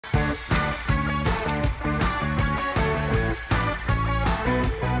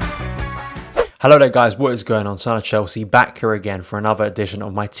Hello there guys, what is going on? Son of Chelsea back here again for another edition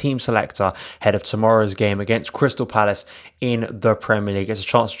of my team selector ahead of tomorrow's game against Crystal Palace in the Premier League. It's a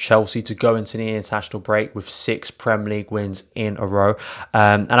chance for Chelsea to go into the international break with 6 Premier League wins in a row.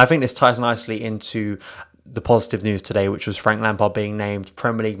 And I think this ties nicely into the positive news today, which was Frank Lampard being named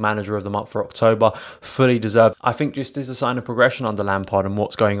Premier League Manager of the Month for October. Fully deserved. I think just is a sign of progression under Lampard and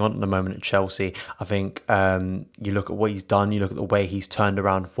what's going on at the moment at Chelsea. I think you look at what he's done, you look at the way he's turned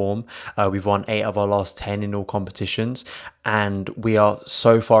around form. We've won 8 of our last 10 in all competitions, and we are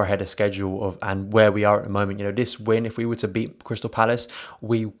so far ahead of schedule and where we are at the moment. You know, this win, if we were to beat Crystal Palace,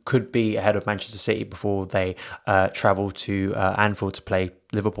 we could be ahead of Manchester City before they travel to Anfield to play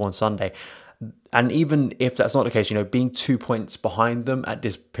Liverpool on Sunday. And even if that's not the case, you know, being 2 points behind them at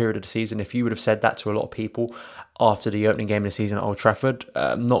this period of the season, if you would have said that to a lot of people after the opening game of the season at Old Trafford,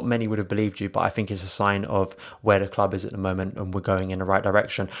 not many would have believed you, but I think it's a sign of where the club is at the moment and we're going in the right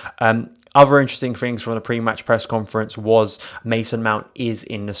direction. Other interesting things from the pre-match press conference was Mason Mount is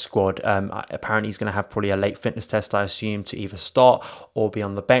in the squad. Apparently he's going to have probably a late fitness test, I assume, to either start or be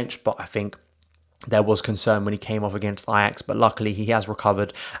on the bench, but I think there was concern when he came off against Ajax, but luckily he has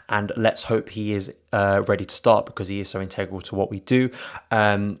recovered, and let's hope he is ready to start because he is so integral to what we do.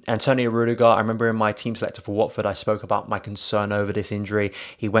 Antonio Rudiger, I remember in my team selector for Watford, I spoke about my concern over this injury.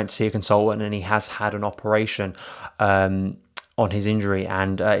 He went to see a consultant and he has had an operation on his injury,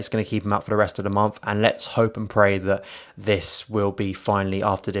 and it's going to keep him out for the rest of the month. And let's hope and pray that this will be finally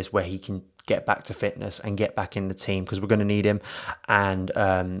after this where he can get back to fitness and get back in the team, because we're going to need him. And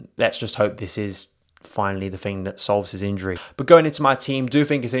let's just hope this is finally the thing that solves his injury. But going into my team, do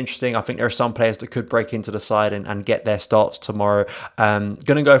think it's interesting. I think there are some players that could break into the side and get their starts tomorrow. Going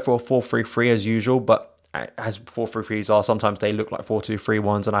to go for a 4-3-3 as usual, but as 4-3-3s are, sometimes they look like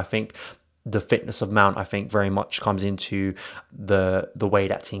 4-2-3-1s, and I think the fitness of Mount, I think, very much comes into the way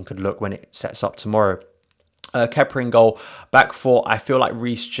that team could look when it sets up tomorrow. Kepa in goal. Back four, I feel like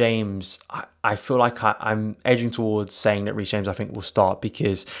Reece James, I feel like I'm edging towards saying that Reece James, I think, will start,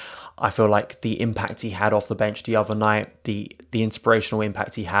 because I feel like the impact he had off the bench the other night, the inspirational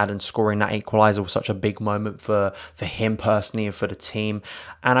impact he had, and scoring that equaliser was such a big moment for him personally and for the team.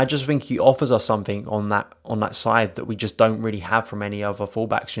 And I just think he offers us something on that side that we just don't really have from any other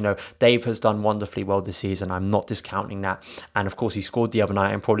fullbacks. You know, Dave has done wonderfully well this season. I'm not discounting that. And of course, he scored the other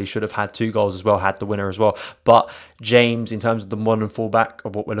night and probably should have had 2 goals as well, had the winner as well. But James, in terms of the modern fullback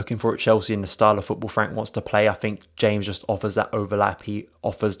of what we're looking for at Chelsea and the style of football Frank wants to play, I think James just offers that overlap. He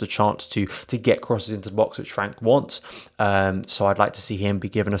offers the chance to get crosses into the box, which Frank wants. So I'd like to see him be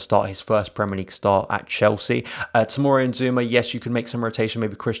given a start, his first Premier League start at Chelsea. Tomorrow in Zuma, yes, you can make some rotation,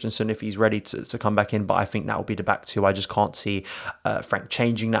 maybe Christensen if he's ready to come back in, but I think that will be the back 2. I just can't see Frank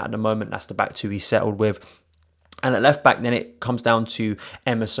changing that at the moment. That's the back 2 he's settled with. And at left back, then it comes down to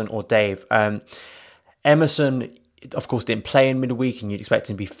Emerson or Dave. Emerson, of course, didn't play in midweek, and you'd expect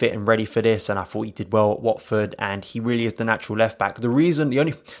him to be fit and ready for this, and I thought he did well at Watford, and he really is the natural left back. The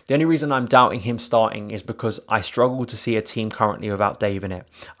only reason I'm doubting him starting is because I struggle to see a team currently without Dave in it.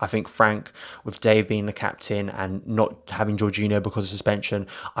 I think Frank, with Dave being the captain and not having Jorginho because of suspension,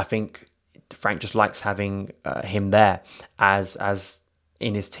 I think Frank just likes having him there as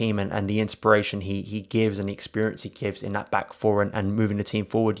in his team, and the inspiration he gives and the experience he gives in that back 4 and moving the team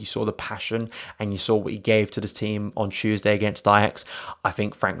forward. You saw the passion and you saw what he gave to the team on Tuesday against Ajax. I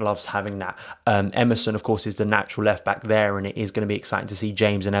think Frank loves having that. Emerson, of course, is the natural left back there, and it is going to be exciting to see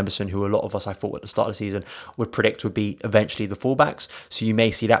James and Emerson, who a lot of us, I thought at the start of the season, would predict would be eventually the fullbacks. So you may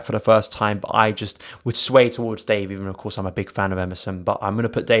see that for the first time, but I just would sway towards Dave, even of course I'm a big fan of Emerson, but I'm going to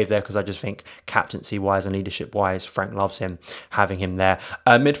put Dave there because I just think captaincy wise and leadership wise, Frank loves him, having him there.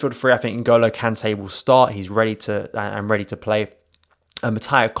 Midfield 3, I think N'Golo Kante will start. He's ready to play.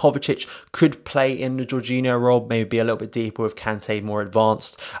 Mateo Kovacic could play in the Jorginho role, maybe be a little bit deeper with Kante more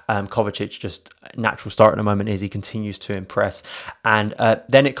advanced. Kovacic, just natural start at the moment, as he continues to impress. And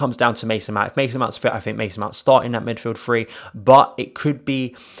then it comes down to Mason Mount. If Mason Mount's fit, I think Mason Mount starting that midfield 3, but it could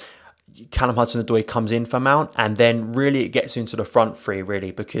be Callum Hudson-ODOI comes in for Mount, and then really it gets into the front 3 really,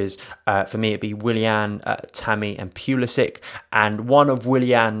 because for me it'd be Willian, Tammy and Pulisic, and one of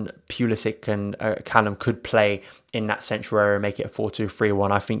Willian, Pulisic and Callum could play in that central area and make it a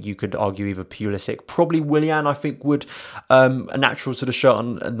 4-2-3-1. I think you could argue either Pulisic, probably Willian, I think would a natural to the shirt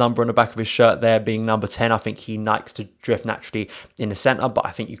on a number on the back of his shirt there being number 10. I think he likes to drift naturally in the centre, but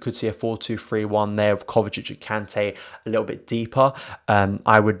I think you could see a 4-2-3-1 there with Kovacic and Kante a little bit deeper.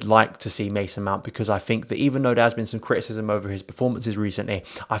 I would like to see Mason Mount, because I think that even though there has been some criticism over his performances recently,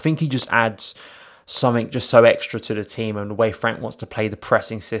 I think he just adds something just so extra to the team, and the way Frank wants to play the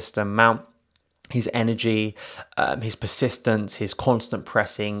pressing system. Mount his energy, his persistence, his constant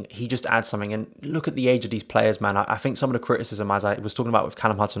pressing, he just adds something. And look at the age of these players, man. I think some of the criticism, as I was talking about with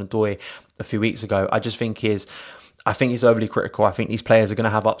Callum Hudson-ODOI a few weeks ago, I think he's overly critical. I think these players are going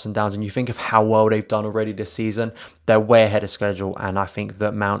to have ups and downs, and you think of how well they've done already this season, they're way ahead of schedule, and I think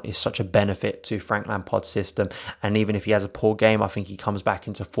that Mount is such a benefit to Frank Lampard's system. And even if he has a poor game, I think he comes back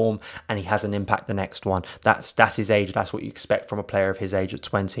into form and he has an impact the next one. That's his age. That's what you expect from a player of his age at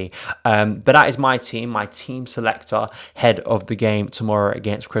 20. But that is my team selector head of the game tomorrow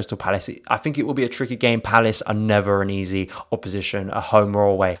against Crystal Palace. I think it will be a tricky game. Palace are never an easy opposition, a home or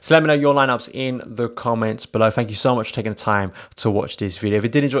away. So let me know your lineups in the comments below. Thank you so much for taking the time to watch this video. If you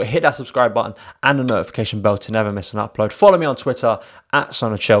did enjoy it, hit that subscribe button and the notification bell to never miss an upload. Follow me on Twitter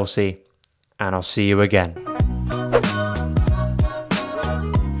 @SonOfChelsea, and I'll see you again.